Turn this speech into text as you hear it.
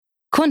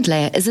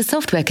QuantLayer is a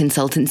software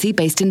consultancy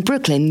based in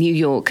Brooklyn, New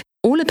York.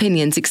 All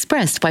opinions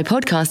expressed by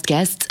podcast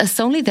guests are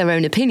solely their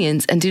own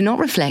opinions and do not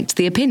reflect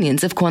the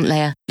opinions of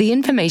QuantLayer. The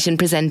information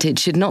presented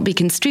should not be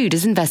construed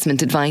as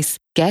investment advice.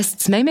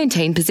 Guests may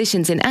maintain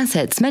positions in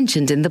assets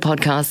mentioned in the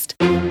podcast.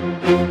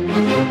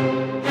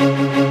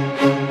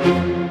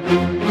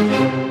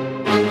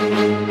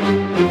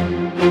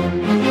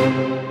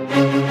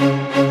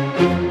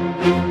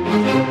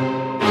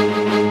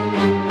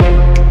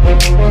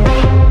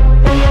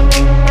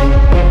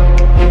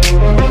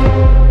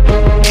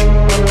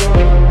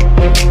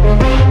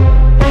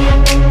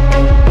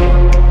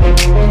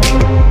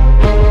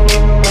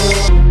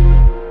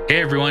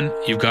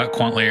 You've got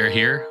QuantLayer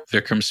here.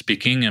 Vikram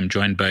speaking. I'm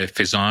joined by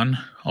Faizan,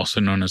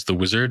 also known as the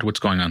Wizard. What's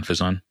going on,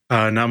 Faizan?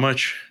 Not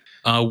much.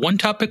 One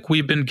topic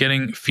we've been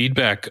getting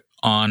feedback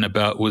on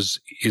about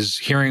is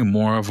hearing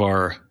more of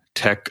our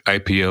tech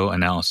IPO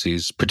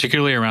analyses,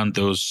 particularly around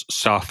those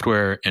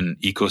software and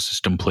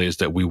ecosystem plays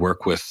that we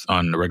work with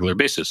on a regular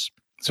basis.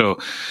 So,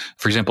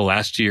 for example,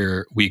 last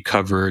year, we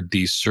covered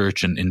the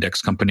search and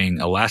index company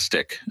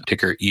Elastic,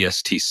 ticker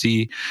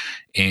ESTC.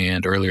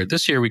 And earlier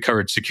this year, we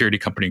covered security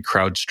company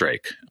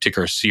CrowdStrike,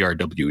 ticker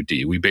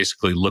CRWD. We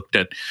basically looked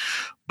at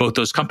both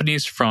those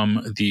companies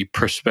from the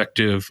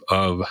perspective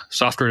of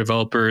software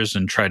developers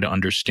and tried to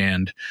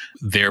understand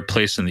their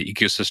place in the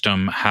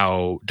ecosystem,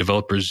 how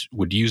developers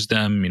would use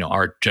them,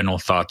 our general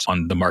thoughts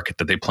on the market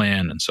that they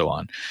plan, and so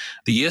on.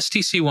 The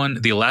ESTC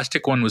one, the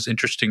Elastic one, was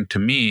interesting to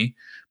me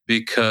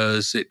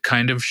because it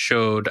kind of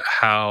showed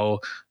how,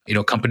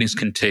 companies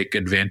can take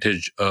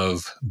advantage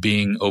of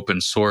being open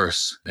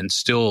source and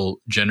still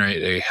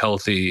generate a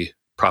healthy,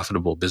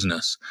 profitable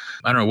business.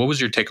 I don't know. What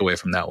was your takeaway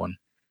from that one?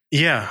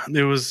 Yeah,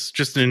 it was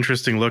just an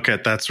interesting look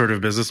at that sort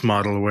of business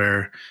model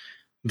where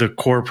the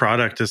core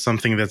product is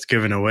something that's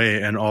given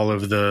away and all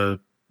of the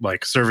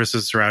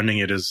services surrounding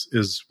it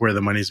is where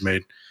the money's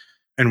made.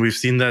 And we've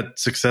seen that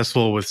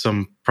successful with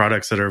some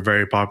products that are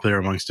very popular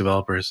amongst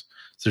developers.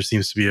 So there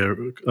seems to be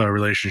a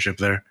relationship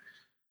there.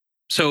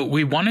 So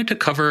we wanted to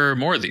cover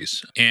more of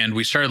these, and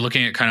we started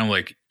looking at kind of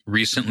like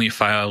recently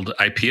filed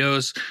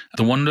IPOs.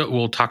 The one that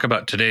we'll talk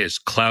about today is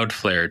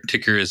Cloudflare.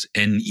 Ticker is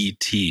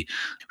NET, which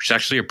is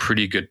actually a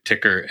pretty good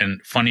ticker.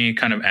 And funny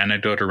kind of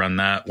anecdote around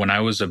that. When I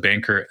was a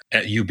banker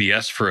at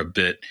UBS for a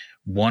bit,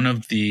 one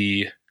of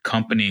the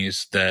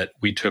companies that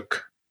we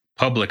took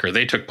public, or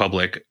they took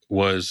public,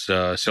 was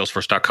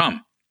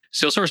Salesforce.com.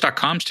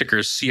 Salesforce.com's ticker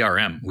is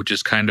CRM, which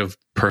is kind of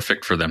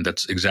perfect for them.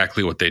 That's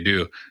exactly what they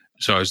do.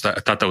 So I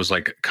thought that was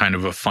kind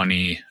of a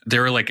funny. They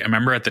were I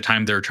remember at the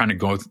time they were trying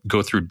to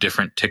go through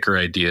different ticker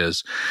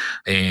ideas,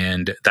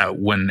 and that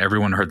when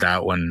everyone heard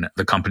that one,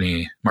 the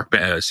company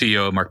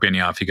CEO Mark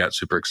Benioff, he got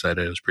super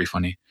excited. It was pretty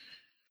funny.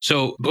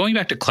 So going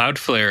back to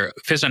Cloudflare,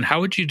 Faizan,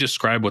 how would you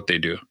describe what they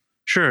do?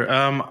 Sure,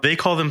 they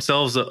call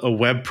themselves a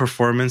web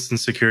performance and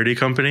security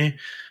company,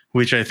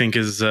 which I think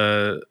is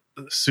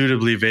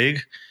suitably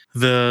vague.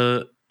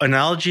 The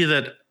analogy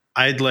that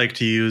I'd like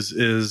to use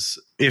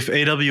is if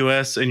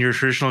AWS and your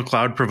traditional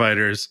cloud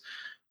providers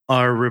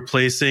are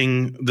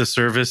replacing the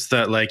service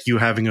that you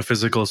having a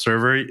physical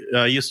server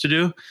used to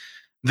do,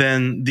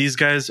 then these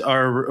guys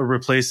are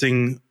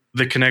replacing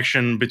the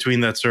connection between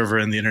that server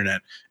and the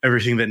internet,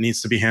 everything that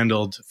needs to be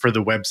handled for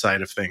the web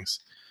side of things.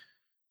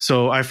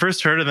 So I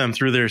first heard of them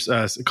through their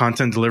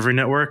content delivery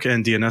network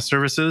and DNS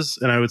services,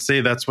 and I would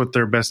say that's what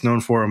they're best known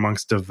for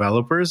amongst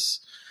developers.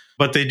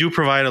 But they do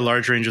provide a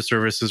large range of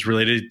services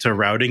related to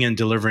routing and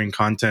delivering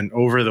content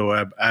over the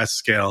web at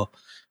scale,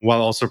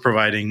 while also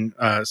providing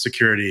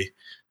security,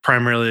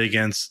 primarily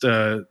against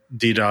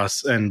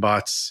DDoS and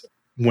bots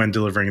when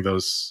delivering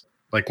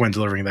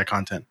that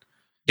content.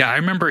 Yeah, I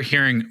remember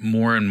hearing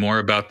more and more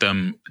about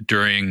them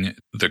during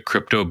the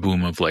crypto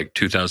boom of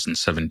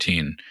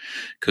 2017,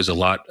 because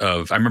I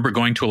remember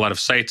going to a lot of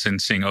sites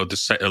and seeing,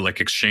 this site,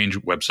 exchange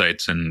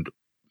websites, and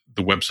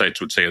the websites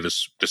would say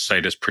this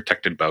site is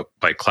protected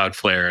by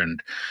Cloudflare,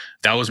 and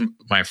that was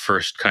my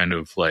first kind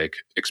of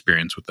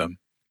experience with them.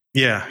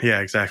 Yeah,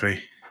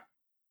 exactly.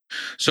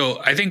 So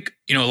I think,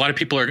 a lot of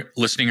people are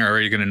listening are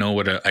already going to know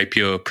what an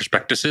IPO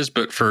prospectus is,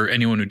 but for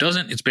anyone who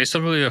doesn't, it's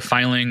basically a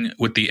filing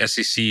with the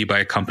SEC by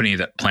a company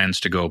that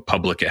plans to go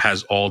public. It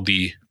has all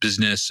the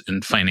business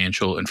and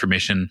financial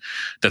information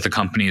that the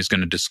company is going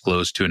to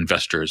disclose to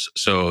investors.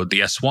 So the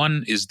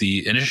S1 is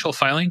the initial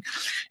filing,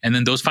 and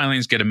then those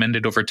filings get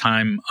amended over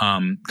time.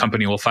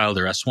 Company will file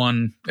their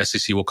S1,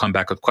 SEC will come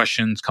back with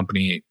questions,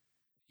 company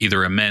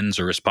either amends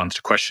or responds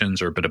to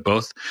questions or a bit of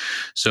both.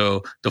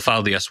 So they'll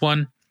file the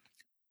S1.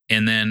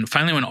 And then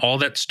finally, when all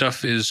that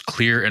stuff is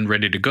clear and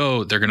ready to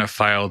go, they're going to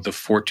file the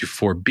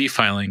 424B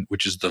filing,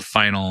 which is the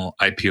final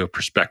IPO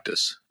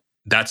prospectus.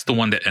 That's the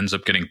one that ends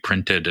up getting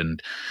printed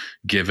and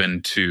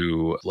given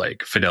to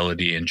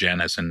Fidelity and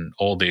Janus and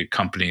all the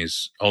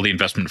companies, all the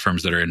investment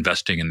firms that are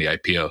investing in the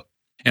IPO.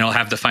 And I'll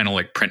have the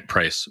final print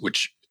price,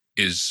 which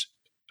is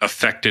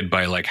affected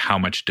by like how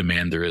much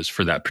demand there is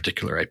for that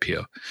particular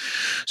IPO.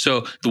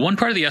 So the one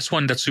part of the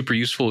S1 that's super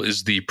useful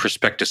is the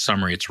prospectus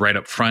summary. It's right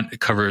up front. It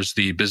covers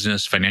the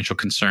business, financial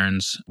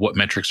concerns, what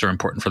metrics are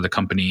important for the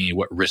company,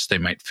 what risks they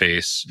might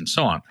face, and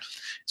so on.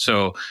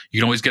 So you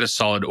can always get a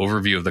solid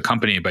overview of the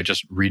company by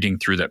just reading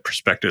through that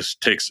prospectus.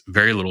 It takes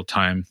very little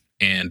time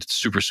and it's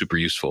super, super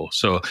useful.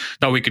 So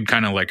thought we could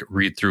kind of like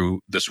read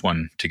through this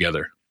one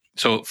together.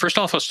 So first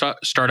off, I'll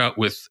start out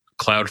with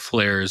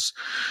Cloudflare's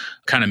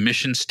kind of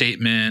mission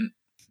statement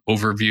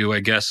overview, I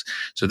guess.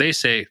 So they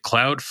say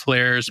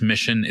Cloudflare's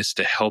mission is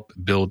to help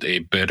build a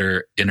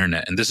better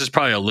internet. And this is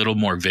probably a little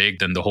more vague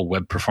than the whole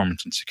web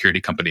performance and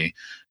security company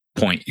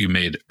point you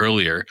made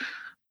earlier.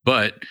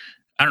 But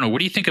I don't know, what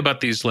do you think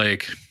about these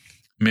like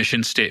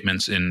mission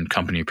statements in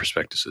company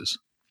prospectuses?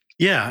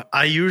 Yeah,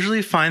 I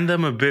usually find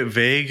them a bit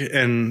vague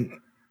and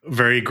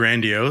very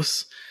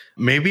grandiose.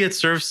 Maybe it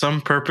serves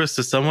some purpose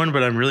to someone,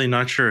 but I'm really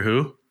not sure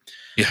who.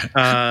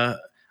 Yeah.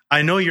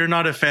 I know you're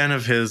not a fan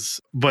of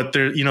his, but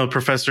there,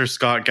 Professor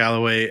Scott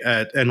Galloway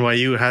at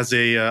NYU has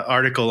a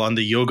article on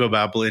the Yoga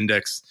Babel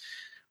Index,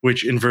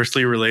 which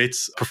inversely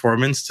relates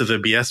performance to the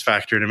BS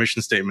factor in a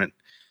mission statement,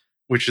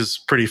 which is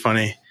pretty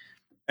funny.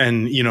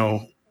 And,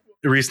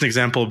 a recent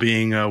example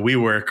being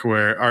WeWork,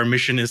 where our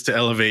mission is to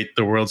elevate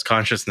the world's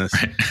consciousness,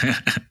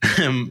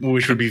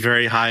 which would be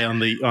very high on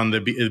the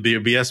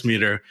BS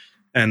meter.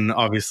 And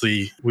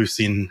obviously, we've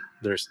seen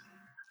there's,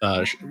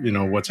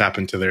 what's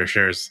happened to their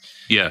shares.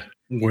 Yeah.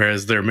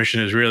 Whereas their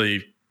mission is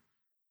really,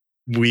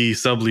 we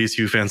sublease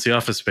you fancy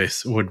office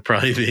space, would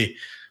probably be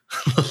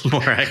a little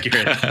more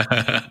accurate.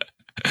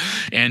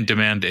 And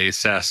demand a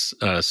SaaS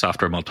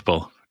software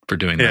multiple for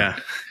doing that. Yeah.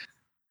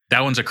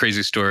 That one's a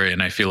crazy story,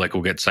 and I feel like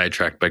we'll get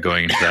sidetracked by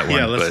going into that one.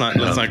 Yeah, let's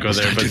not go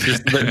there. But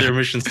just their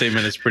mission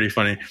statement is pretty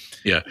funny.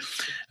 Yeah.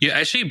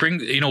 Actually,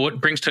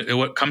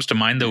 what comes to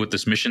mind though with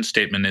this mission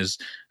statement is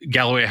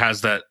Galloway has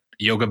that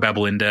Yoga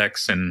Babel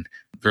Index, and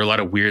there are a lot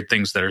of weird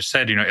things that are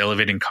said.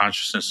 Elevating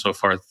consciousness,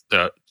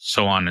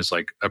 so on is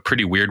like a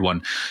pretty weird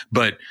one.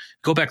 But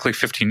go back like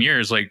 15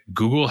 years, like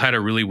Google had a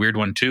really weird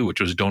one too,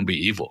 which was "Don't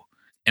be evil."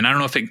 And I don't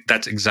know if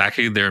that's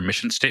exactly their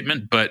mission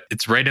statement, but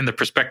it's right in the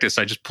prospectus.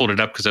 I just pulled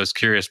it up because I was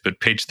curious. But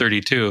page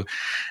 32,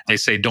 they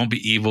say, "Don't be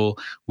evil.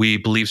 We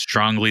believe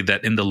strongly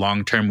that in the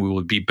long term, we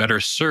will be better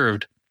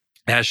served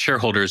as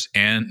shareholders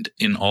and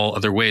in all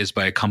other ways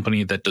by a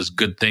company that does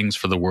good things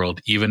for the world,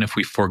 even if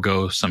we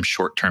forego some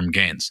short-term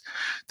gains.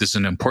 This is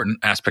an important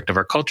aspect of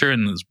our culture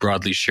and is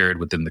broadly shared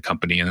within the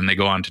company." And then they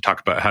go on to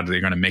talk about how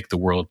they're going to make the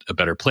world a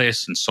better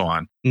place and so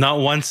on. Not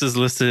once is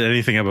listed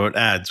anything about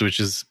ads, which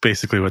is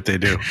basically what they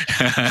do.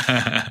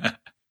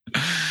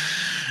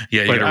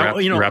 Yeah, you got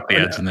to wrap the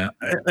ads in that.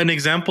 An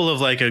example of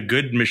like a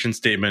good mission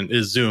statement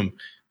is Zoom,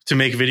 to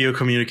make video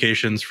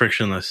communications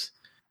frictionless.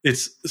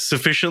 It's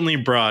sufficiently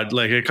broad,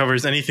 like it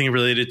covers anything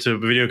related to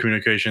video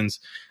communications,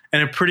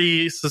 and it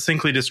pretty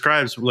succinctly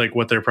describes like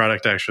what their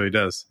product actually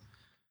does.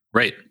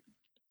 Right.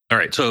 All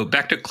right. So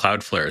back to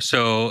Cloudflare.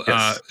 So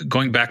yes.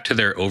 Going back to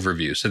their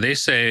overview. So they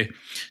say,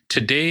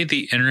 today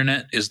the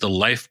internet is the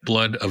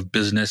lifeblood of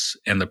business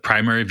and the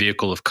primary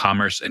vehicle of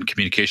commerce and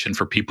communication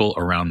for people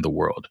around the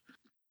world.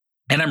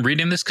 And I'm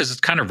reading this because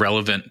it's kind of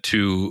relevant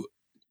to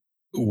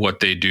what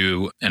they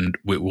do, and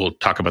we'll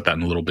talk about that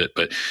in a little bit.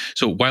 But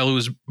so while it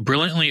was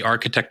brilliantly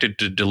architected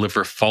to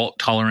deliver fault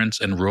tolerance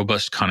and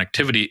robust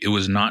connectivity, it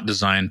was not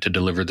designed to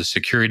deliver the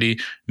security,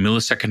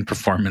 millisecond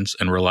performance,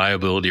 and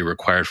reliability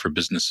required for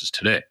businesses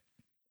today.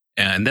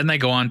 And then they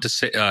go on to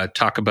say,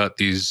 talk about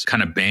these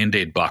kind of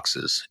Band-Aid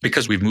boxes.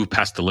 Because we've moved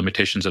past the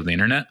limitations of the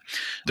internet,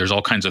 there's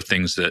all kinds of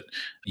things that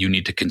you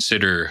need to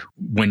consider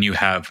when you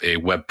have a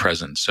web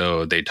presence.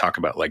 So they talk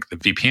about like the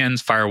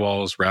VPNs,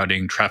 firewalls,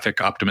 routing, traffic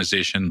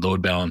optimization,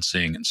 load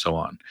balancing, and so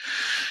on.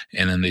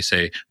 And then they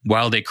say,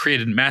 while they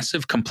created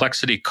massive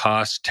complexity,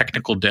 cost,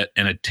 technical debt,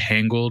 and a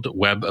tangled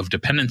web of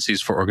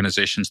dependencies for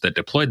organizations that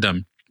deployed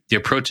them, the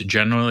approach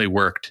generally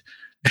worked.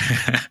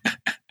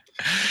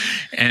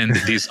 And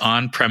these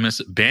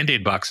on-premise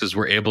Band-Aid boxes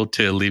were able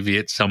to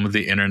alleviate some of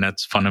the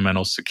internet's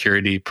fundamental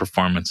security,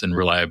 performance, and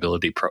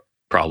reliability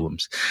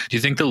problems. Do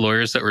you think the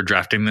lawyers that were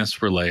drafting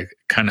this were like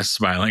kind of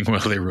smiling while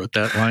they wrote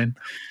that line?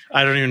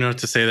 I don't even know what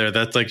to say there.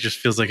 That like just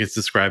feels like it's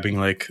describing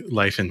like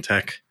life in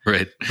tech.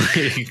 Right.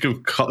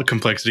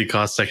 Complexity,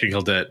 cost,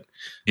 technical debt.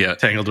 Yeah.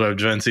 Tangled web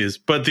dependencies.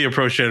 But the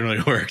approach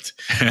generally worked.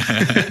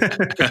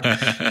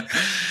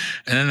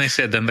 And then they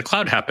said, then the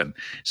cloud happened.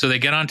 So they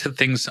get onto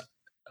things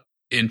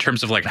in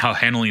terms of like how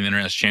handling the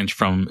internet has changed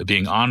from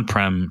being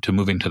on-prem to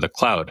moving to the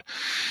cloud.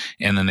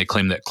 And then they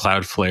claim that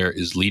Cloudflare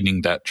is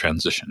leading that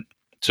transition.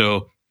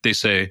 So they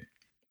say,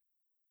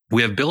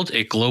 we have built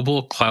a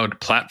global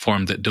cloud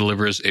platform that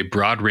delivers a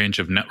broad range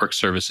of network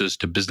services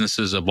to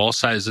businesses of all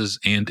sizes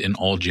and in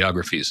all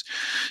geographies,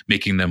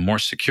 making them more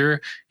secure,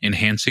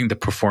 enhancing the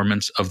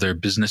performance of their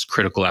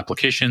business-critical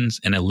applications,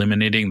 and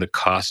eliminating the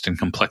cost and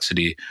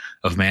complexity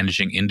of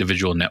managing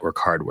individual network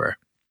hardware.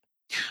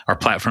 Our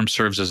platform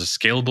serves as a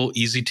scalable,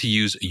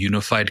 easy-to-use,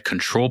 unified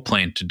control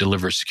plane to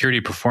deliver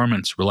security,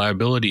 performance,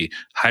 reliability,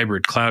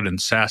 hybrid cloud,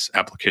 and SaaS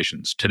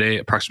applications. Today,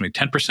 approximately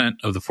 10%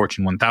 of the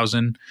Fortune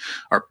 1000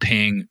 are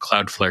paying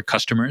Cloudflare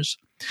customers.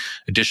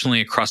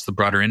 Additionally, across the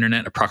broader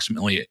internet,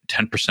 approximately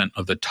 10%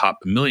 of the top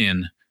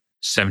million,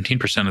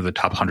 17% of the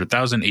top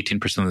 100,000,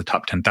 18% of the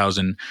top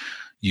 10,000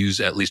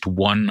 use at least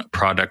one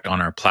product on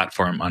our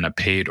platform on a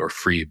paid or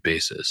free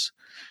basis.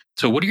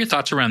 So what are your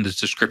thoughts around this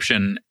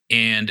description?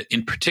 And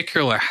in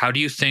particular, how do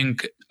you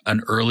think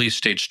an early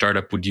stage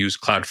startup would use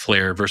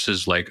Cloudflare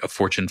versus like a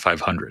Fortune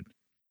 500?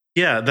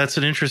 Yeah, that's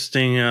an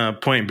interesting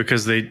point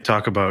because they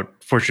talk about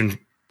Fortune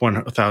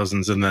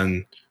 1000s and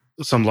then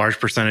some large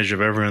percentage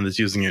of everyone that's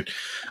using it.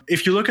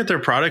 If you look at their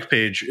product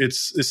page,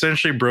 it's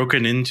essentially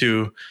broken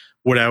into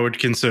what I would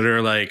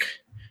consider like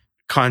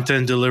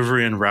content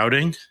delivery and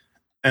routing,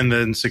 and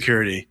then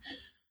security.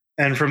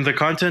 And from the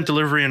content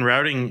delivery and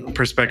routing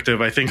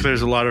perspective, I think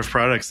there's a lot of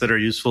products that are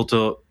useful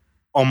to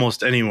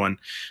almost anyone.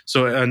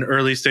 So an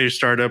early stage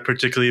startup,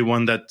 particularly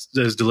one that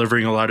is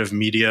delivering a lot of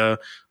media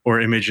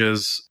or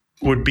images,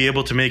 would be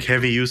able to make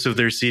heavy use of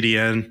their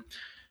CDN.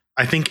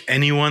 I think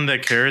anyone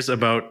that cares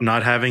about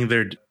not having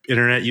their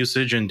internet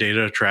usage and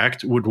data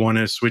tracked would want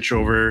to switch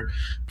over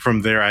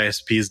from their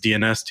ISP's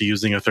DNS to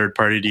using a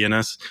third-party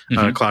DNS.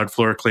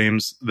 Cloudflare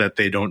claims that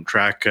they don't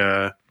track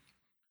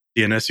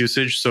DNS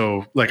usage.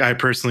 So like I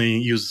personally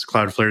use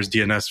Cloudflare's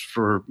DNS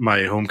for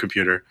my home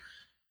computer.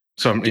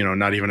 So I'm,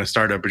 not even a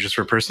startup, but just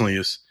for personal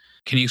use.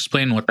 Can you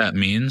explain what that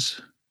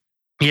means?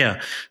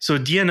 Yeah. So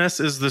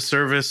DNS is the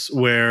service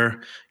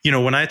where,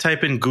 when I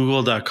type in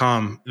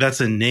google.com, that's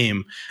a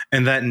name,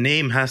 and that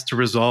name has to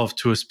resolve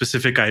to a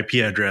specific IP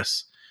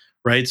address,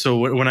 right?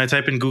 So when I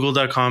type in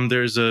google.com,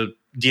 there's a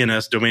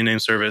DNS, domain name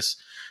service,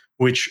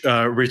 which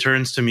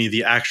returns to me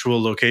the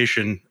actual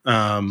location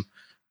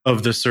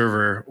of the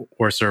server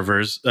or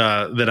servers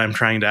that I'm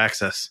trying to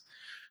access.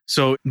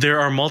 So there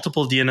are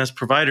multiple DNS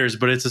providers,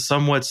 but it's a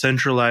somewhat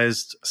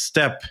centralized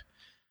step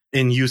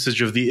in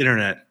usage of the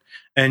internet.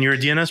 And your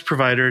DNS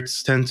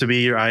providers tend to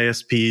be your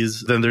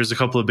ISPs. Then there's a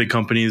couple of big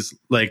companies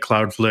like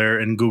Cloudflare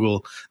and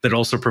Google that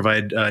also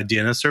provide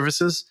DNS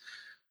services.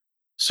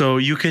 So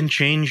you can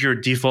change your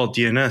default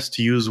DNS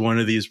to use one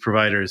of these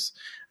providers.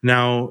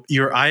 Now,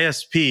 your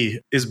ISP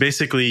is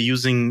basically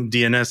using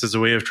DNS as a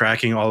way of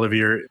tracking all of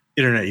your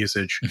internet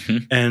usage.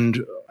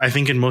 And I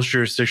think in most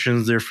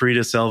jurisdictions, they're free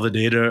to sell the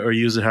data or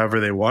use it however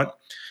they want.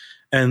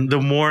 And the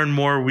more and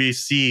more we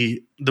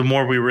see, the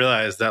more we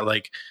realize that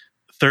like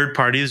third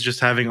parties just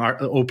having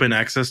open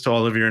access to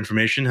all of your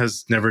information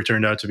has never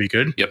turned out to be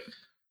good. Yep.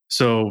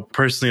 So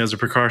personally, as a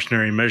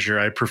precautionary measure,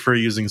 I prefer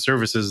using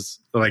services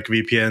like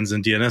VPNs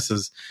and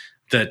DNSs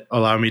that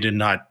allow me to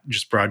not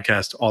just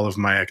broadcast all of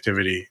my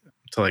activity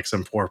to like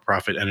some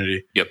for-profit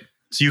entity. Yep.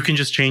 So you can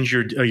just change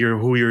your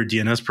who your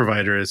DNS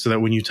provider is so that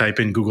when you type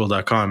in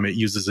google.com, it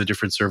uses a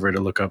different server to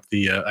look up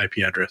the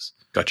IP address.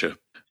 Gotcha.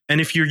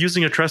 And if you're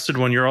using a trusted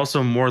one, you're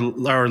also more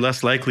or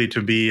less likely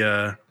to be,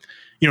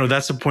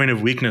 that's a point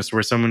of weakness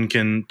where someone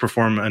can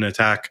perform an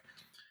attack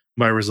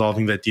by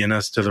resolving that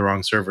DNS to the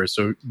wrong server.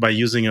 So by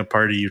using a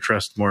party you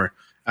trust more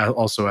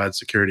also adds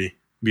security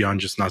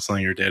beyond just not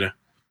selling your data.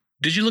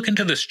 Did you look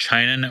into this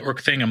China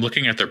network thing? I'm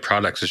looking at their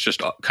products. It's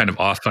just kind of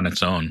off on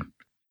its own.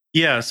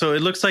 Yeah, so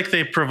it looks like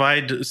they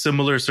provide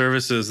similar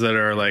services that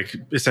are like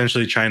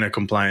essentially China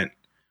compliant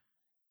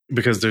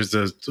because there's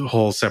a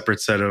whole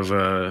separate set of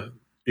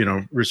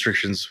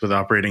restrictions with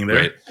operating there.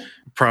 Right.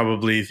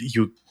 Probably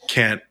you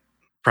can't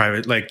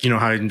private, like how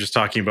I'm just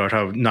talking about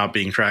how not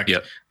being tracked.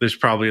 Yep. There's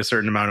probably a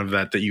certain amount of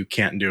that you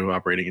can't do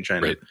operating in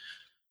China. Right.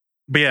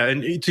 But yeah,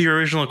 and to your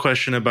original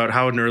question about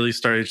how an early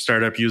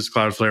startup used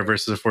Cloudflare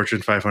versus a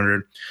Fortune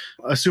 500,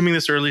 assuming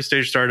this early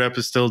stage startup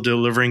is still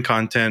delivering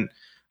content,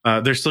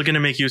 they're still going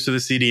to make use of the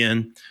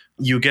CDN.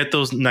 You get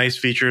those nice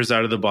features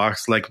out of the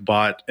box like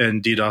bot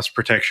and DDoS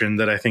protection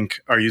that I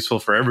think are useful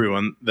for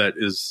everyone that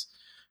is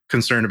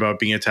concerned about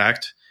being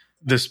attacked.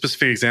 The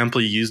specific example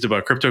you used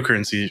about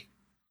cryptocurrency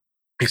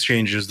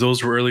exchanges,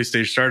 those were early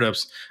stage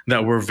startups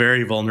that were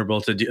very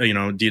vulnerable to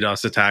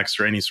DDoS attacks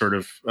or any sort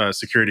of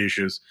security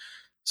issues.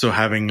 So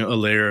having a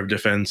layer of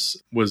defense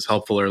was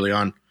helpful early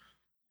on.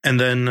 And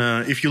then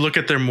if you look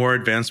at their more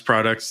advanced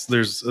products,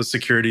 there's a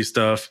security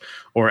stuff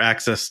or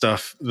access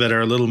stuff that are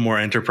a little more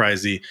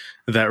enterprisey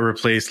that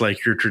replace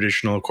like your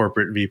traditional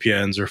corporate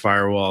VPNs or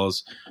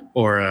firewalls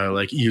or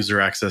like user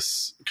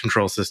access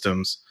control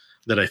systems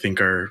that I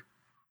think are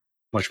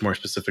much more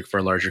specific for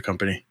a larger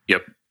company.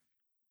 Yep.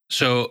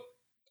 So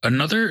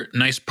another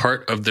nice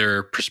part of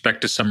their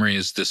prospectus summary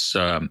is this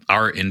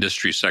our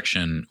industry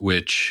section,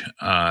 which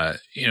a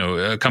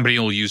company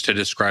will use to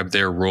describe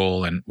their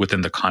role and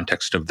within the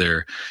context of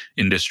their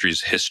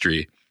industry's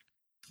history.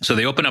 So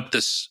they open up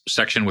this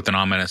section with an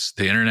ominous,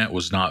 the internet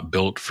was not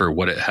built for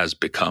what it has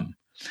become.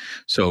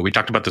 So we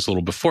talked about this a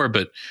little before,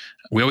 but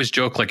we always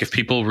joke like if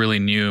people really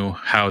knew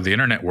how the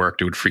internet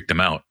worked, it would freak them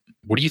out.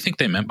 What do you think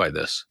they meant by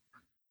this?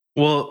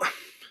 Well,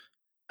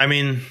 I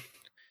mean,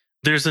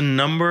 there's a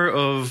number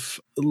of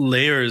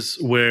layers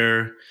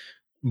where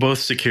both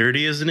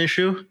security is an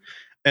issue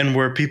and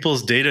where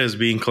people's data is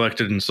being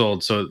collected and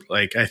sold. So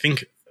like, I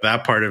think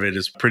that part of it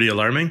is pretty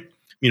alarming.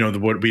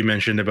 What we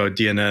mentioned about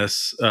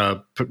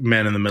DNS,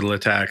 man-in-the-middle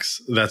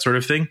attacks, that sort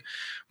of thing.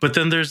 But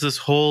then there's this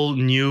whole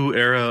new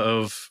era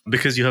of,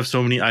 because you have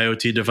so many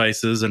IoT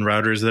devices and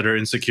routers that are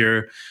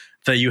insecure,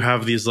 that you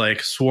have these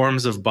like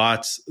swarms of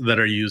bots that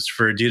are used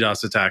for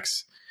DDoS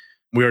attacks.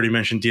 We already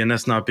mentioned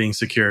DNS not being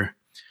secure.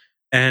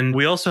 And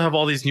we also have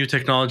all these new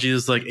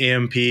technologies like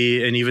AMP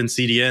and even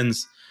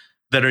CDNs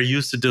that are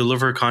used to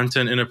deliver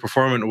content in a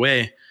performant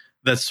way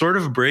that sort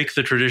of break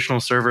the traditional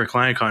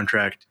server-client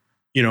contract.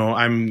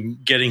 I'm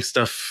getting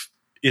stuff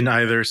in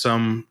either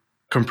some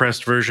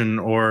compressed version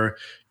or,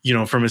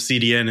 from a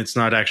CDN, it's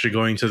not actually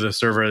going to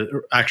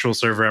the actual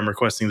server I'm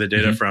requesting the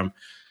data from.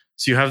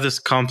 So you have this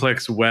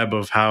complex web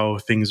of how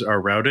things are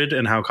routed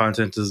and how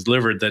content is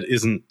delivered that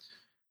isn't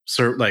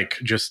like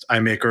just I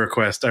make a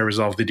request, I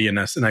resolve the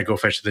DNS, and I go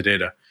fetch the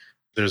data.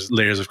 There's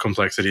layers of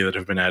complexity that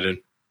have been added.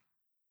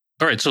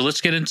 All right, so let's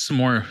get into some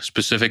more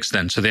specifics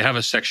then. So they have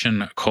a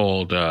section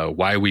called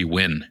Why We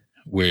Win,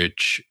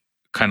 which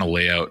kind of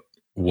lay out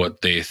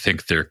what they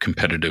think their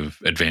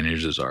competitive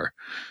advantages are.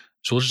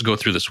 So we'll just go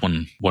through this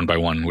one by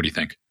one. What do you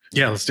think?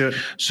 Yeah, let's do it.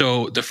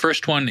 So the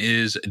first one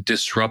is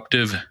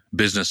disruptive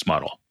business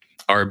model.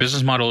 Our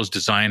business model is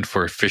designed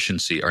for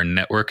efficiency. Our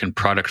network and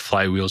product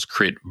flywheels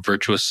create a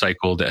virtuous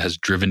cycle that has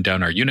driven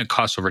down our unit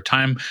costs over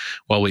time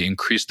while we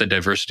increase the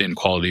diversity and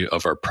quality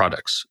of our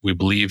products. We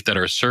believe that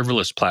our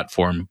serverless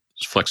platform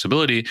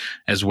flexibility,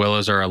 as well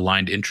as our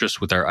aligned interests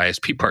with our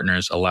ISP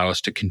partners, allow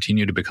us to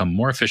continue to become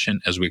more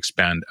efficient as we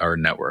expand our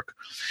network.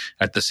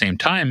 At the same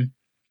time,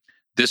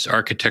 this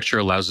architecture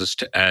allows us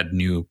to add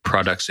new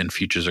products and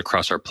features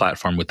across our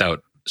platform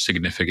without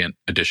significant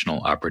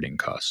additional operating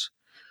costs.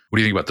 What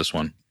do you think about this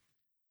one?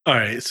 All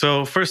right.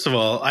 So first of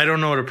all, I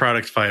don't know what a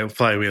product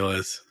flywheel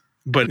is,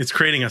 but it's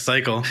creating a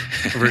cycle,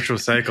 a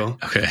virtuous cycle.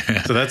 Okay.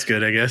 So that's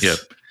good, I guess. Yep.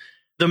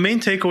 The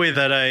main takeaway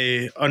that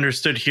I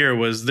understood here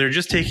was they're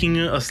just taking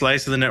a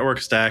slice of the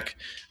network stack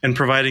and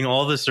providing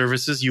all the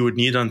services you would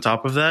need on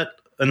top of that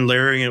and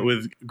layering it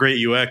with great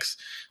UX.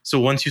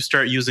 So once you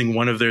start using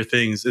one of their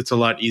things, it's a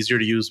lot easier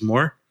to use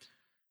more.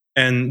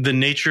 And the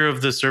nature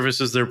of the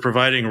services they're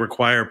providing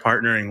require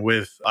partnering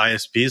with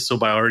ISPs. So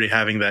by already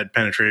having that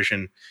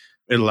penetration,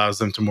 it allows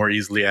them to more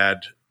easily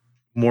add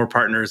more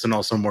partners and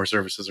also more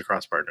services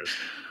across partners.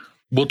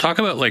 We'll talk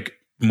about like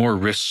more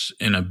risks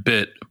in a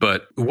bit,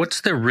 but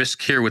what's the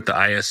risk here with the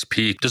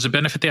ISP? Does it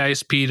benefit the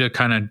ISP to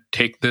kind of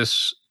take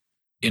this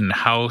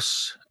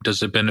in-house?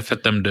 Does it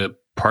benefit them to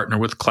partner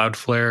with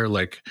Cloudflare?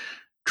 Like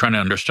trying to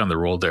understand the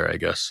role there, I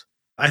guess.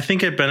 I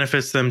think it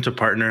benefits them to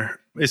partner.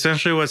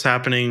 Essentially what's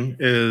happening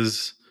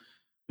is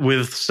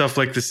with stuff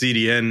like the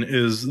CDN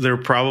is they're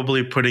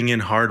probably putting in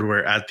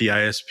hardware at the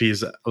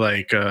ISPs,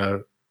 like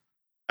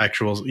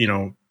actual,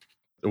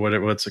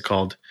 what's it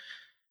called?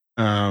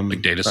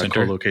 Like data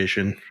center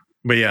co-location.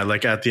 But yeah,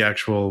 like at the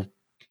actual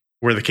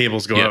where the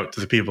cables go out to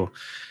the people.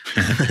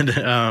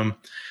 And,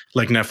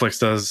 like Netflix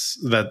does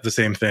that the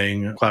same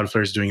thing.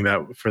 Cloudflare is doing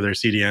that for their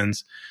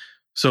CDNs.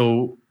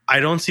 So I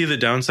don't see the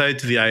downside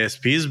to the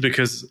ISPs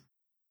because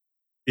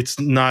it's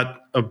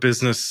not a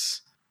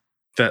business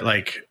that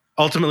like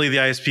ultimately the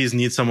ISPs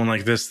need someone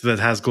like this that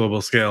has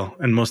global scale,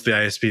 and most of the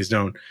ISPs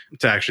don't,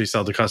 to actually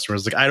sell to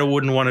customers. Like I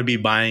wouldn't want to be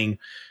buying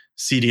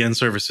CDN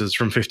services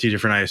from 50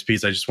 different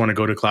ISPs. I just want to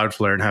go to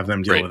Cloudflare and have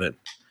them deal with it.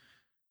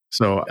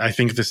 So I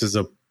think this is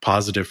a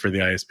positive for the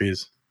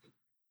ISPs.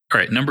 All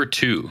right, number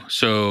 2.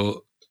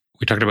 So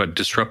we talked about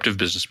disruptive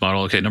business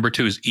model. Okay, number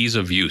 2 is ease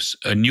of use.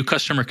 A new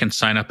customer can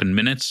sign up in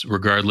minutes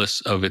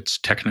regardless of its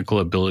technical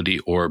ability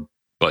or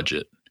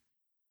budget.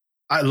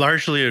 I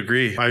largely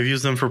agree. I've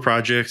used them for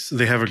projects.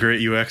 They have a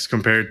great UX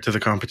compared to the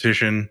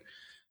competition.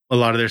 A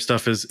lot of their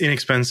stuff is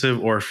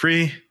inexpensive or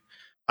free.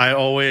 I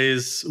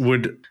always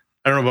would,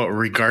 I don't know about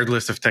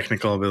regardless of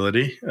technical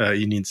ability.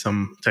 You need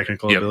some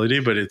technical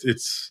ability, but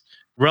it's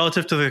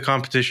relative to the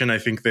competition. I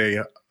think they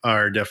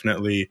are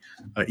definitely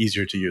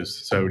easier to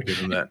use. So I would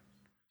give them that.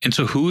 And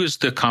so who is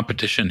the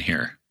competition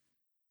here?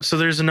 So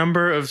there's a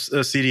number of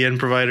CDN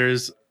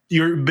providers.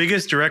 Your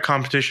biggest direct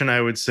competition,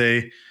 I would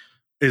say,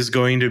 is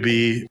going to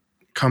be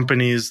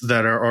companies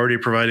that are already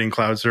providing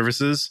cloud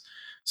services.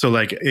 So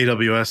like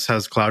AWS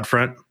has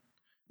CloudFront,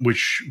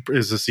 which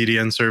is a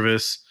CDN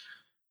service.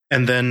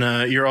 And then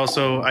you're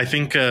also, I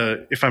think,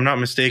 if I'm not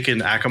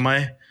mistaken,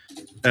 Akamai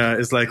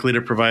is likely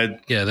to provide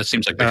that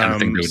seems like the kind of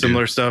thing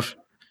similar stuff.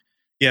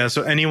 Yeah,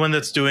 so anyone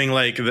that's doing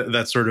like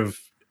that sort of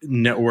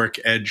network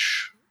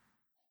edge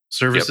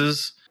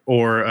services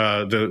or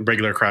the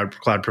regular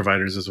cloud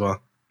providers as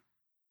well.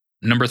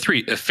 Number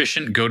 3,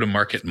 efficient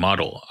go-to-market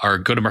model. Our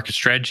go-to-market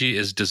strategy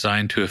is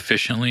designed to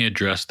efficiently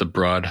address the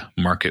broad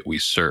market we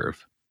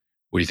serve.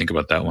 What do you think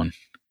about that one?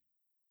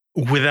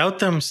 Without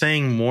them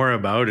saying more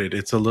about it,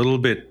 it's a little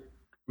bit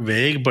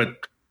vague,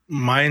 but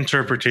my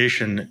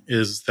interpretation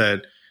is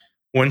that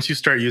once you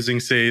start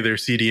using, say, their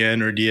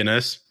CDN or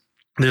DNS,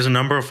 there's a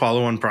number of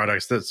follow-on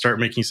products that start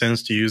making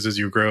sense to use as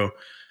you grow.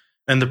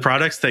 And the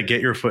products that get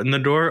your foot in the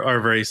door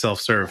are very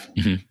self-serve.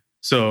 Mm-hmm.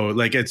 So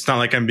like, it's not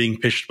like I'm being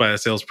pitched by a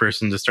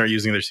salesperson to start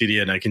using their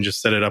CDN. I can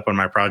just set it up on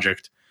my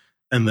project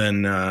and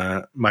then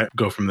might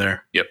go from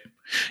there. Yep.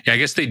 Yeah, I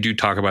guess they do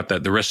talk about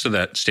that. The rest of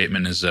that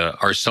statement is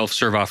our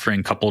self-serve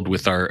offering coupled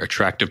with our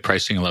attractive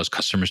pricing allows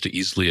customers to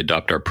easily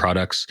adopt our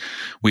products.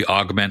 We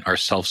augment our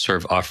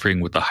self-serve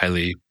offering with a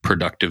highly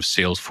productive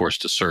sales force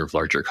to serve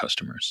larger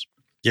customers.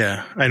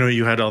 Yeah, I know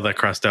you had all that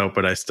crossed out,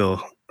 but I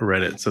still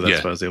read it. So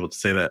that's why I was able to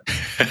say that.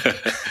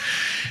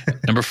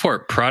 Number 4,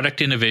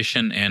 product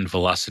innovation and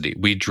velocity.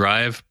 We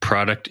drive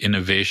product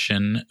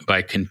innovation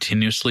by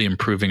continuously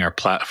improving our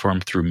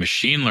platform through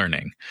machine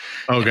learning.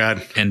 Oh,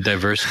 God. And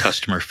diverse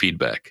customer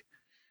feedback.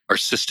 Our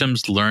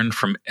systems learn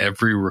from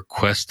every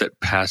request that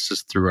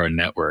passes through our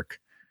network.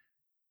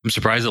 I'm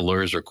surprised that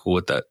lawyers are cool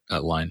with that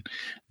line.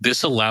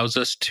 This allows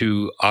us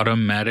to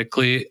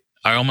automatically,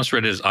 I almost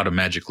read it as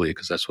automagically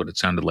because that's what it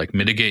sounded like,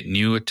 mitigate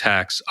new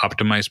attacks,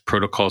 optimize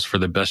protocols for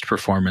the best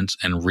performance,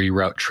 and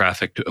reroute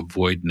traffic to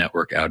avoid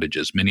network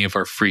outages. Many of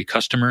our free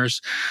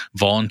customers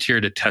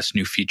volunteer to test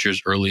new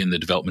features early in the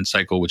development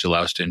cycle, which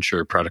allows to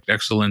ensure product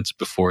excellence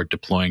before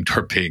deploying to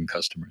our paying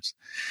customers.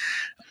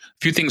 A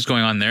few things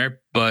going on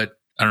there, but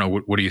I don't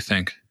know. What do you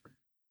think?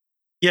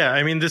 Yeah,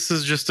 I mean, this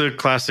is just a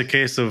classic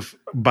case of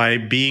by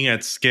being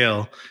at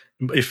scale,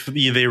 if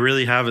they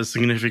really have a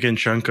significant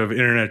chunk of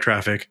internet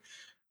traffic,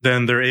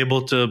 then they're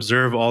able to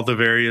observe all the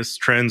various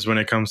trends when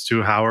it comes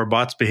to how are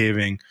bots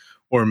behaving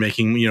or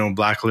making,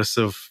 blacklists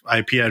of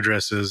IP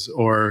addresses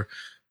or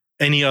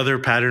any other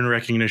pattern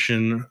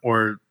recognition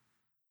or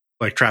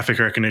like traffic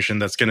recognition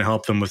that's going to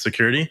help them with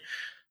security.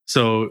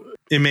 So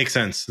it makes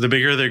sense. The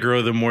bigger they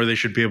grow, the more they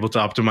should be able to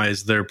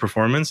optimize their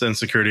performance and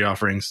security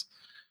offerings,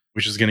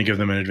 which is going to give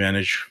them an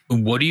advantage.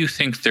 What do you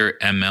think their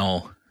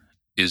ML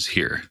is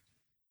here?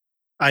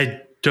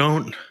 I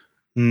don't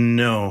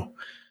know.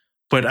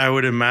 But I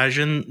would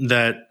imagine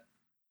that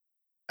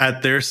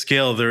at their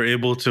scale, they're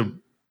able to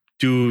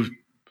do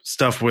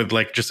stuff with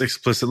like just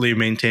explicitly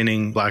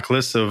maintaining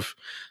blacklists of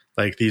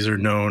like these are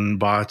known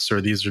bots or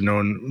these are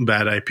known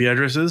bad IP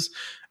addresses,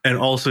 and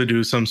also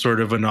do some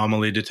sort of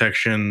anomaly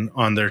detection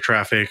on their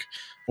traffic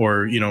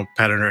or,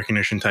 pattern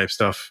recognition type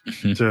stuff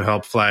to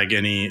help flag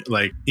any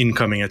like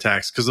incoming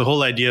attacks. Because the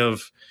whole idea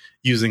of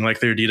using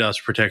like their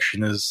DDoS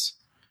protection is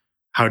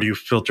how do you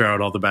filter out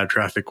all the bad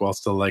traffic while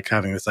still like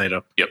having the site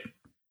up? Yep.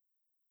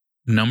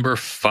 Number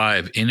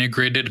 5,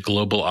 integrated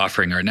global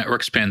offering. Our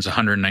network spans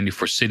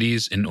 194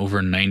 cities in over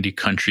 90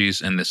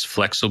 countries, and this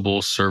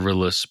flexible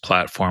serverless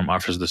platform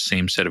offers the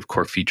same set of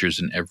core features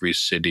in every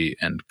city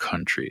and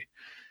country.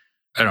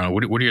 I don't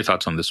know. What are your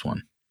thoughts on this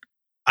one?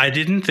 I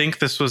didn't think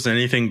this was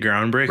anything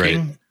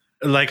groundbreaking. Right.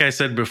 Like I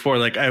said before,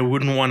 like I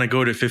wouldn't want to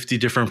go to 50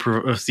 different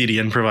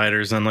CDN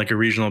providers on like a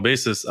regional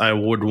basis. I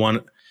would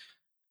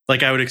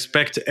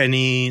expect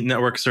any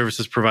network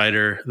services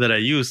provider that I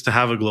use to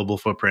have a global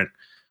footprint.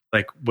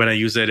 Like when I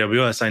use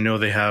AWS, I know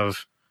they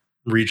have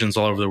regions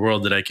all over the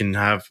world that I can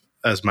have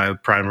as my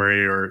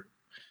primary or,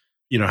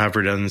 have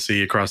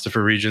redundancy across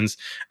different regions.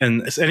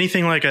 And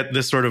anything like at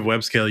this sort of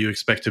web scale, you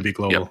expect to be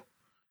global. Yep.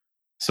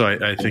 So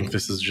I think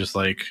this is just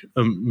like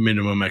a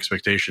minimum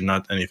expectation,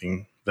 not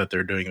anything that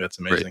they're doing that's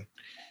amazing. Right.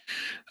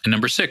 And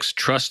number 6,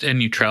 trust and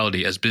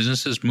neutrality. As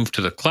businesses move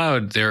to the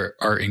cloud, there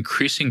are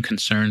increasing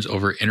concerns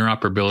over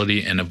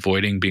interoperability and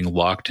avoiding being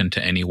locked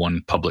into any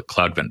one public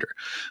cloud vendor.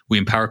 We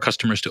empower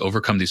customers to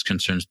overcome these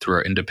concerns through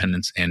our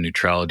independence and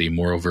neutrality.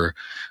 Moreover,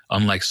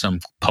 unlike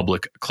some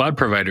public cloud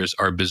providers,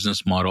 our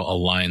business model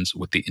aligns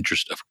with the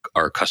interest of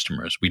our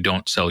customers. We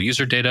don't sell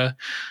user data,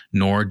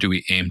 nor do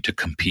we aim to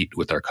compete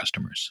with our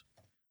customers.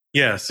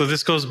 Yeah, so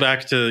this goes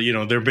back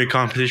to, their big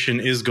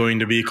competition is going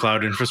to be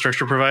cloud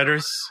infrastructure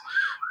providers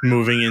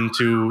moving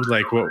into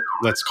like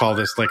let's call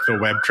this like the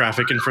web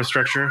traffic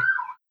infrastructure.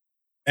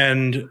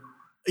 And,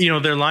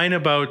 their line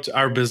about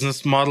our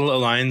business model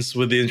aligns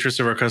with the interests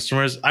of our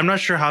customers. I'm not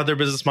sure how their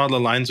business model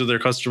aligns with their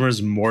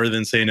customers more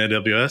than say in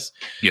AWS.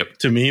 Yep.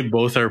 To me,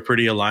 both are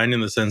pretty aligned in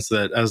the sense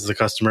that as the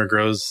customer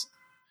grows,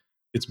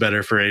 it's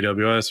better for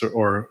AWS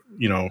or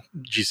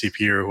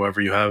GCP or whoever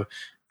you have.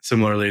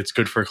 Similarly, it's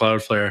good for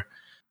Cloudflare.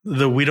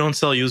 We don't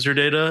sell user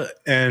data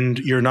and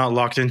you're not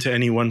locked into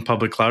any one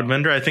public cloud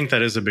vendor. I think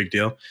that is a big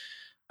deal.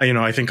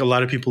 I think a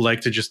lot of people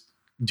like to just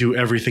do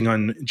everything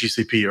on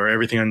GCP or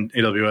everything on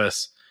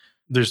AWS.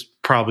 There's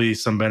probably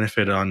some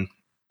benefit on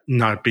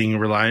not being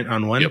reliant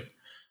on one. Yep.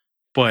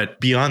 But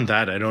beyond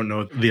that, I don't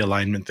know the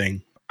alignment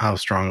thing, how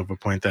strong of a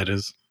point that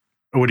is.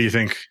 What do you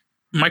think?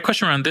 My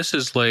question around this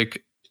is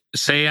like,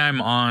 say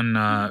I'm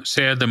on,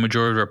 say the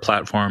majority of our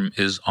platform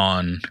is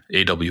on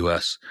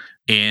AWS.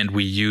 And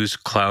we use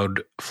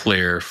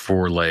Cloudflare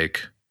for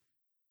like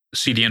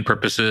CDN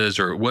purposes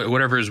or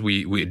whatever is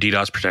we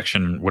DDoS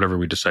protection, whatever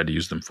we decide to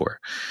use them for.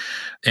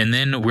 And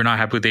then we're not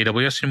happy with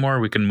AWS anymore.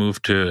 We can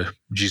move to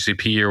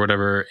GCP or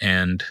whatever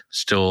and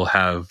still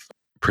have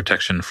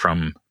protection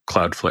from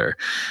Cloudflare.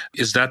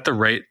 Is that the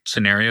right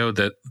scenario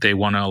that they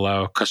want to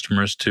allow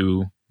customers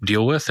to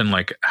deal with? And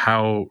like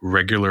how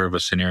regular of a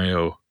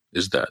scenario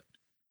is that?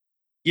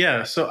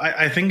 Yeah, so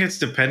I think it's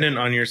dependent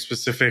on your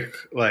specific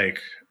like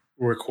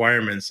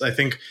requirements. I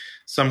think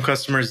some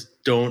customers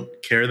don't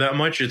care that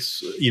much.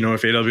 It's,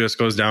 if AWS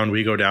goes down,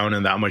 we go down,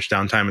 and that much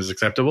downtime is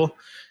acceptable.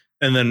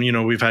 And then,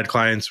 we've had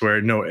clients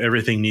where no,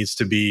 everything needs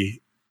to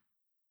be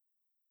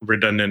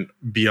redundant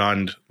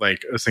beyond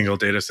like a single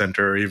data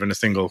center or even a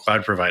single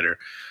cloud provider.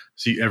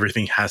 So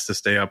everything has to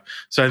stay up.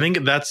 So I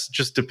think that's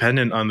just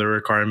dependent on the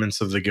requirements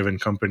of the given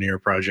company or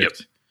project.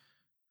 Yep.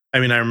 I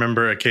mean, I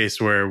remember a case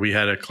where we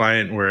had a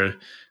client where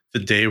the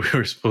day we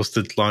were supposed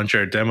to launch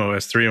our demo,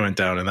 S3 went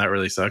down, and that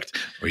really sucked.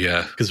 Oh,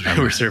 yeah. Because we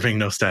were serving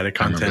no static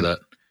content. I remember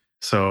that.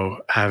 So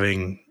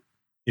having,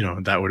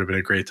 that would have been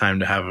a great time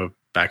to have a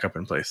backup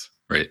in place.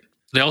 Right.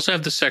 They also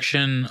have this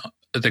section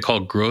that they call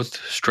growth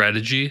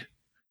strategy.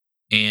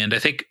 And I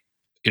think,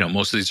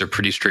 most of these are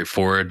pretty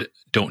straightforward,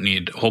 don't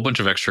need a whole bunch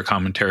of extra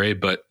commentary,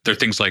 but they're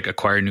things like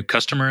acquire new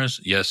customers.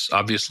 Yes,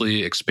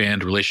 obviously,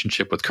 expand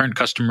relationship with current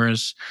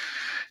customers,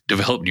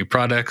 develop new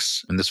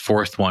products. And this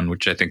fourth one,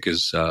 which I think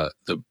is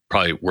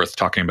probably worth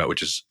talking about,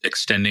 which is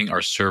extending our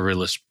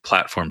serverless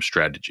platform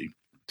strategy.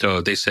 So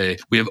they say,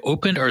 we have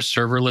opened our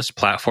serverless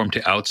platform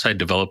to outside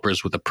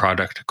developers with a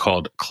product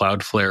called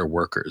Cloudflare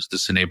Workers.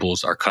 This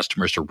enables our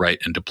customers to write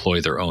and deploy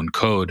their own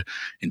code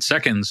in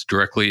seconds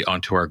directly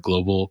onto our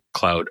global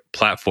cloud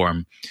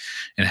platform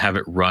and have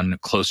it run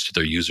close to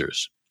their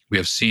users. We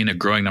have seen a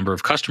growing number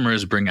of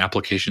customers bring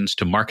applications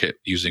to market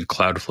using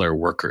Cloudflare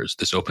Workers.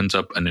 This opens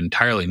up an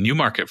entirely new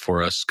market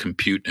for us,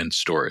 compute and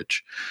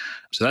storage.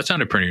 So that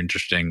sounded pretty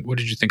interesting. What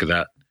did you think of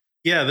that?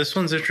 Yeah, this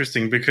one's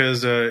interesting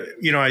because,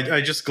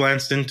 I just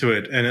glanced into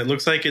it and it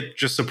looks like it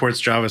just supports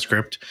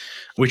JavaScript,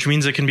 which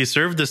means it can be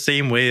served the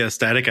same way as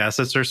static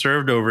assets are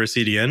served over a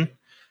CDN,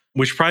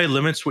 which probably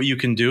limits what you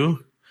can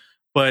do.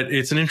 But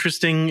it's an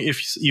interesting,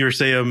 if you're,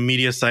 say, a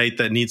media site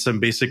that needs some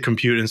basic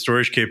compute and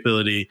storage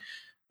capability,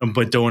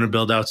 but don't want to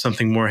build out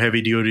something more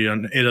heavy duty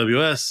on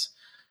AWS.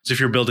 So if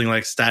you're building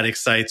like static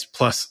sites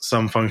plus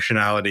some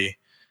functionality,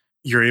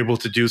 you're able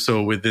to do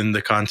so within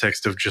the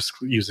context of just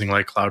using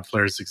like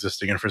Cloudflare's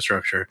existing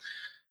infrastructure.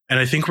 And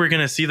I think we're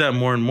going to see that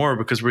more and more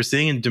because we're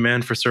seeing a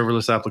demand for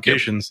serverless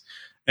applications.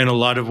 Yep. And a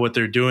lot of what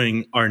they're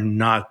doing are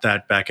not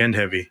that back-end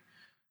heavy.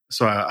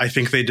 So I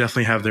think they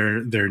definitely have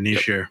their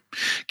niche here.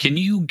 Can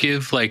you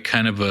give like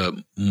kind of a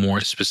more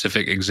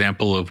specific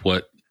example of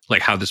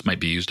how this might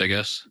be used, I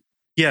guess?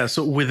 Yeah.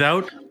 So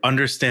without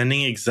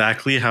understanding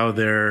exactly how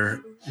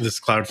this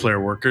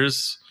Cloudflare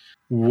Workers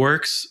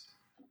works,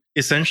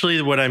 essentially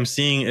what I'm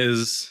seeing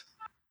is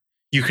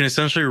you can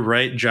essentially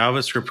write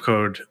JavaScript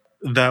code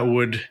that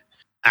would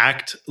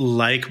act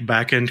like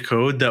backend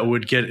code that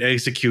would get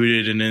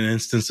executed in an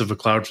instance of a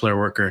Cloudflare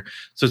worker.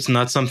 So it's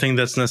not something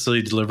that's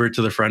necessarily delivered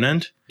to the front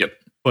end. Yep.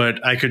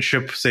 But I could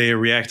ship, say, a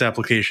React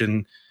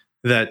application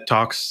that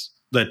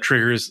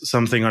triggers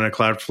something on a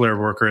Cloudflare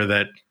worker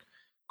that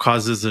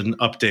causes an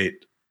update.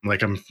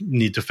 Like I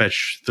need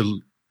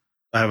to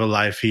I have a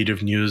live feed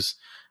of news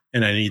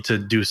and I need to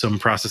do some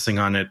processing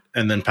on it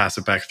and then pass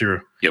it back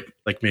through. Yep.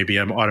 Like maybe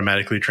I'm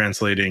automatically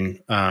translating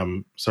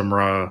some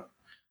raw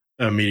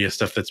media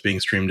stuff that's being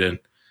streamed in.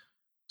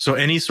 So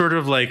any sort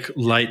of like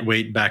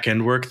lightweight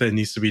backend work that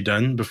needs to be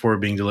done before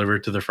being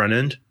delivered to the front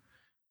end,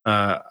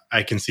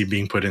 I can see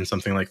being put in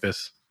something like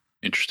this.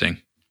 Interesting.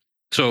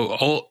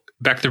 So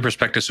back to the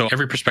prospectus. So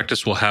every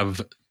prospectus will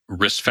have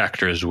risk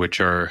factors,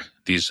 which are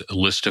these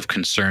list of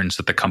concerns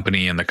that the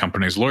company and the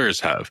company's lawyers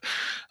have.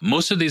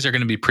 Most of these are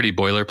going to be pretty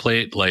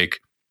boilerplate.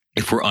 Like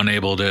if we're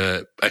unable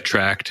to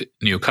attract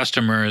new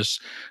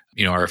customers,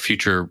 our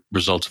future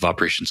results of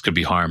operations could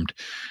be harmed.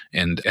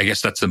 And I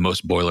guess that's the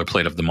most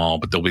boilerplate of them all.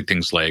 But there'll be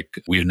things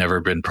like we've never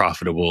been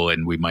profitable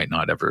and we might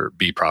not ever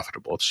be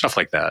profitable, stuff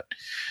like that.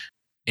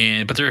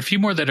 But there are a few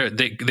more that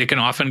they can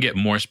often get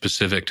more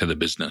specific to the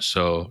business.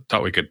 So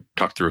thought we could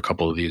talk through a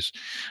couple of these.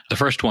 The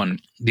first one,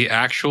 the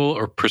actual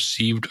or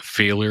perceived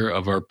failure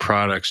of our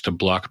products to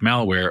block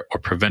malware or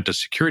prevent a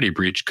security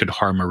breach could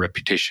harm our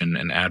reputation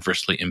and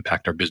adversely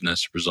impact our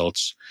business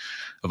results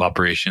of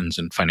operations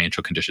and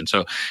financial conditions.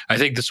 So I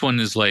think this one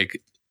is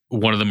like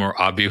one of the more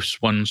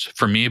obvious ones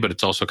for me, but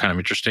it's also kind of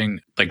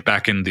interesting. Like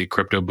back in the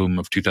crypto boom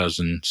of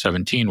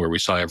 2017, where we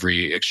saw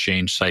every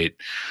exchange site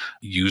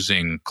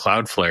using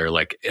Cloudflare,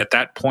 like at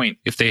that point,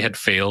 if they had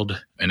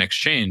failed an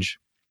exchange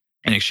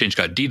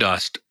got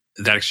DDoSed,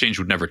 that exchange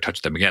would never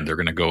touch them again. They're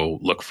going to go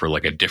look for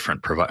like a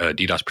different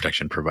DDoS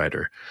protection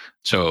provider.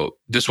 So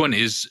this one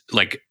is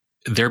like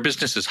their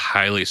business is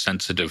highly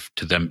sensitive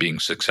to them being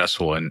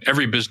successful. And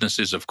every business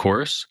is, of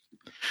course,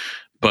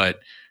 but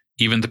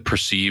even the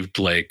perceived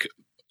like,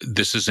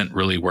 this isn't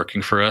really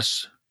working for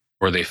us,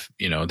 or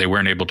they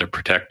weren't able to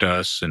protect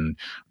us and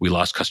we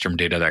lost customer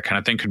data, that kind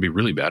of thing could be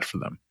really bad for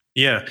them.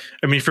 Yeah.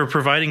 I mean, for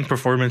providing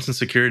performance and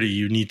security,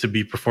 you need to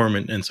be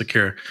performant and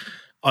secure.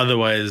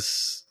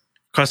 Otherwise,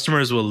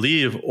 customers will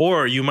leave,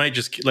 or you might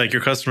just like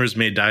your customers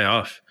may die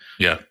off.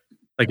 Yeah.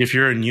 Like if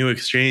you're a new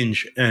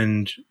exchange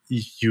and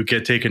you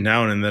get taken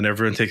down and then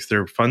everyone takes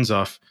their funds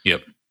off.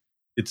 Yep.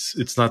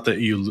 It's not that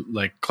you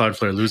like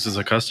Cloudflare loses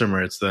a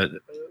customer. It's that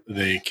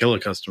they kill a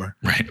customer.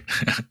 Right.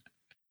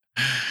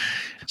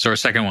 So the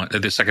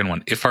second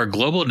one, if our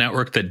global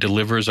network that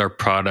delivers our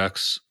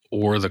products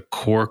or the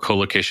core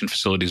co-location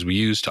facilities we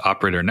use to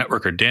operate our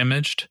network are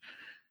damaged,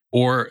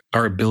 or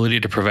our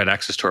ability to provide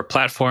access to our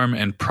platform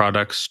and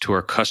products to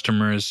our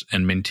customers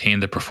and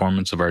maintain the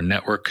performance of our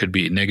network could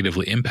be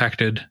negatively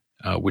impacted,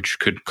 which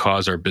could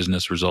cause our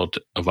business result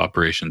of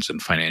operations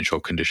and financial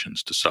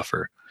conditions to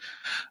suffer.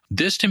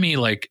 This to me,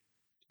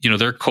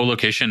 their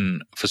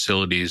co-location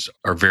facilities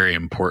are very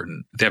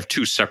important. They have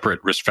two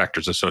separate risk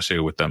factors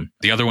associated with them.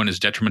 The other one is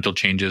detrimental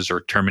changes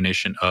or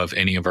termination of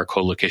any of our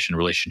co-location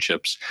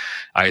relationships,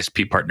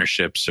 ISP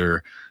partnerships,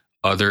 or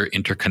other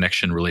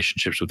interconnection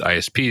relationships with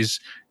ISPs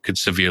could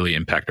severely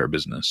impact our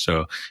business.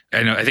 So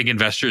I think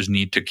investors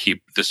need to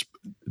keep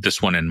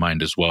this one in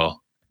mind as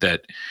well,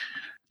 that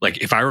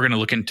if I were going to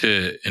look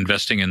into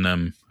investing in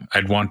them,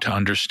 I'd want to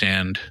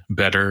understand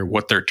better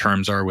what their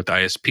terms are with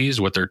ISPs,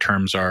 what their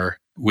terms are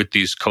with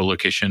these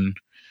co-location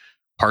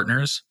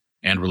partners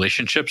and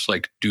relationships.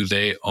 Do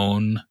they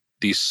own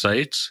these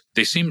sites?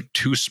 They seem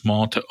too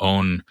small to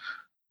own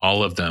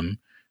all of them.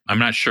 I'm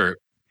not sure.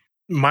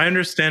 My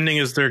understanding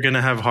is they're going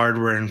to have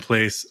hardware in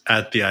place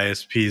at the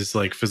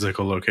ISPs,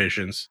 physical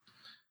locations.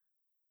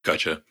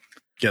 Gotcha.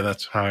 Yeah,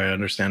 that's how I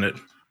understand it.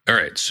 All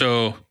right.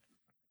 So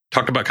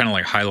talked about kind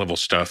of high level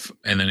stuff.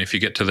 And then if you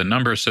get to the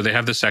numbers, so they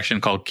have this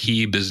section called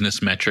Key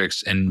Business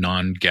Metrics and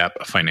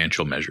Non-GAAP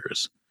Financial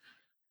Measures.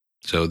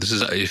 So this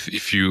is,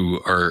 if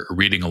you are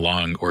reading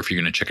along or if you're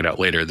going to check it out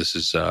later, this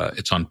is,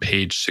 it's on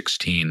page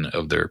 16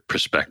 of their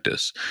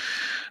prospectus.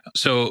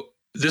 So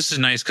this is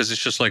nice because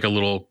it's just a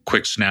little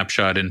quick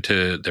snapshot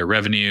into their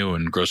revenue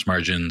and gross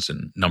margins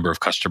and number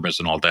of customers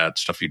and all that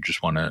stuff you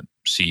just want to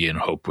see and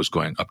hope was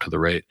going up to the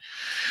right.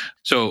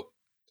 So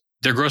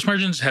their gross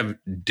margins have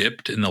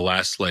dipped in the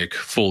last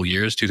full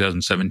years,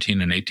 2017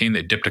 and 18.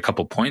 They dipped a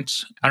couple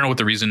points. I don't know what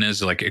the reason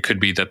is. It could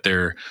be that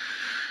they're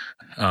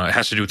it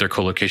has to do with their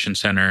co-location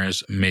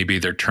centers. Maybe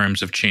their terms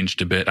have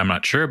changed a bit. I'm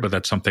not sure, but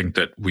that's something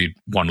that we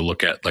want to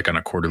look at on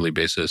a quarterly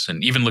basis.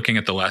 And even looking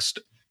at the last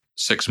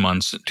 6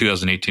 months,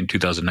 2018,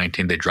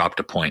 2019, they dropped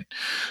a point.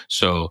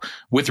 So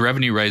with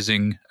revenue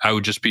rising, I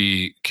would just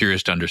be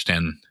curious to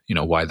understand,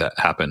 why that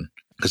happened,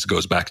 because it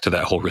goes back to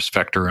that whole risk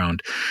factor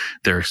around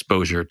their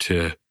exposure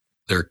to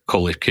their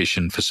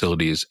co-location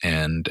facilities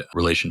and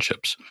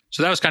relationships.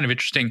 So that was kind of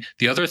interesting.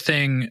 The other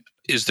thing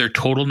is their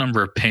total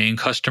number of paying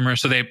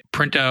customers. So they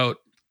print out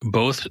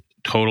both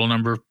total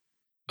number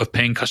of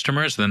paying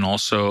customers, then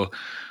also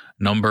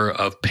number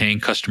of paying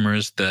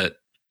customers that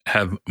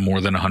have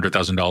more than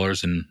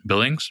 $100,000 in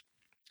billings.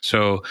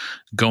 So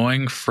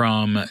going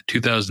from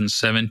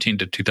 2017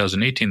 to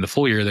 2018, the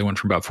full year, they went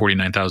from about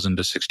 49,000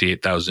 to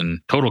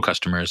 68,000 total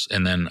customers,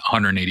 and then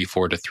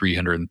 184 to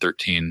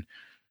 313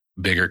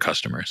 bigger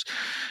customers.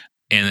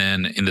 And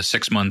then in the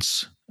 6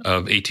 months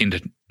of 18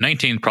 to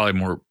 19, probably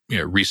more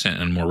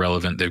recent and more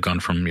relevant, they've gone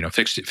from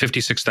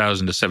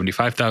 56,000 to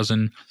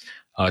 75,000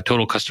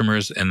 total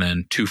customers, and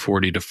then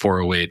 240 to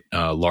 408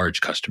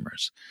 large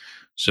customers.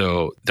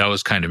 So that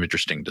was kind of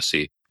interesting to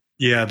see.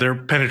 Yeah, their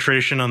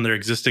penetration on their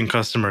existing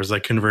customers,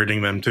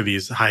 converting them to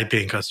these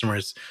high-paying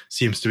customers,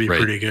 seems to be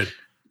pretty good.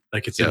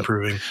 It's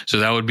improving. So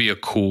that would be a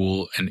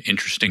cool and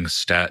interesting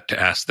stat to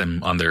ask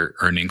them on their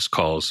earnings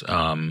calls.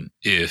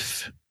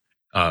 If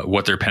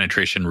what their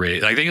penetration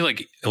rate, I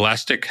think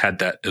Elastic had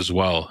that as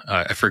well.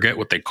 I forget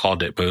what they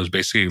called it, but it was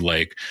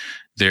basically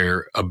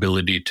their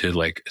ability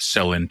to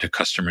sell into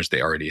customers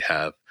they already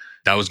have.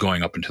 That was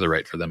going up and to the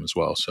right for them as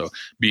well. So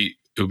it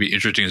would be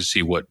interesting to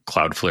see what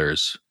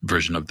Cloudflare's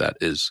version of that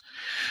is.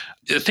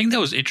 The thing that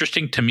was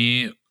interesting to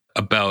me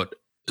about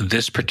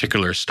this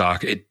particular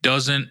stock,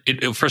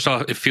 first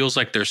off, it feels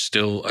like there's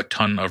still a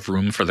ton of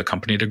room for the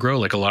company to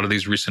grow. A lot of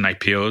these recent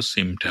IPOs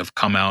seem to have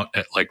come out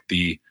at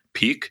the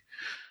peak.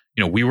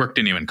 WeWork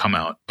didn't even come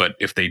out, but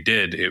if they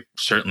did, it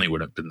certainly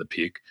would have been the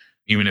peak.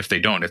 Even if they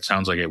don't, it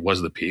sounds like it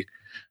was the peak.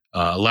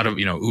 A lot of,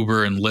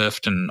 Uber and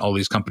Lyft and all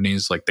these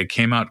companies, they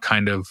came out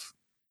kind of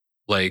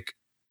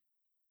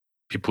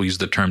people use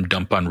the term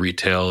dump on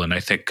retail. And I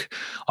think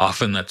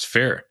often that's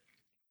fair,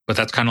 but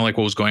that's kind of what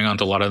was going on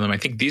to a lot of them. I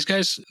think these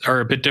guys are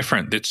a bit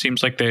different. It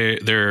seems like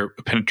their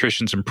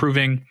penetration's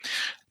improving,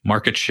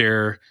 market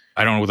share.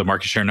 I don't know what the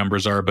market share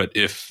numbers are, but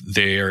if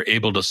they are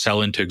able to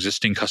sell into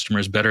existing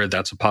customers better,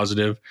 that's a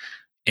positive.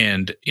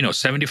 And,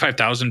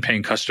 75,000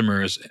 paying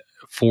customers,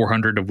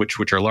 400 of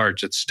which are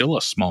large, it's still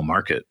a small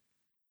market.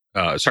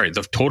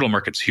 The total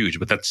market's huge,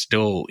 but that's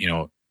still,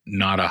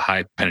 not a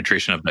high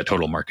penetration of that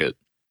total market.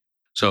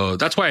 So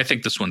that's why I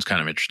think this one's kind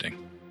of interesting.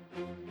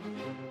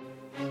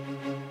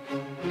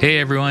 Hey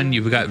everyone,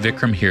 you've got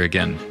Vikram here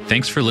again.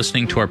 Thanks for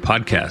listening to our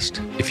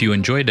podcast. If you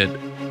enjoyed it,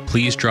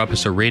 please drop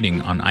us a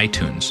rating on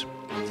iTunes.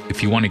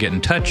 If you want to get in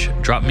touch,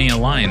 drop me a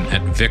line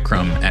at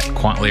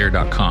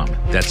vikram@quantlayer.com.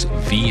 That's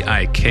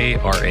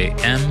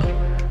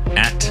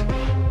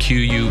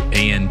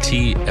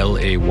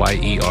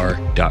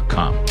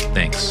VIKRAM@QUANTLAYER.com.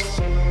 Thanks.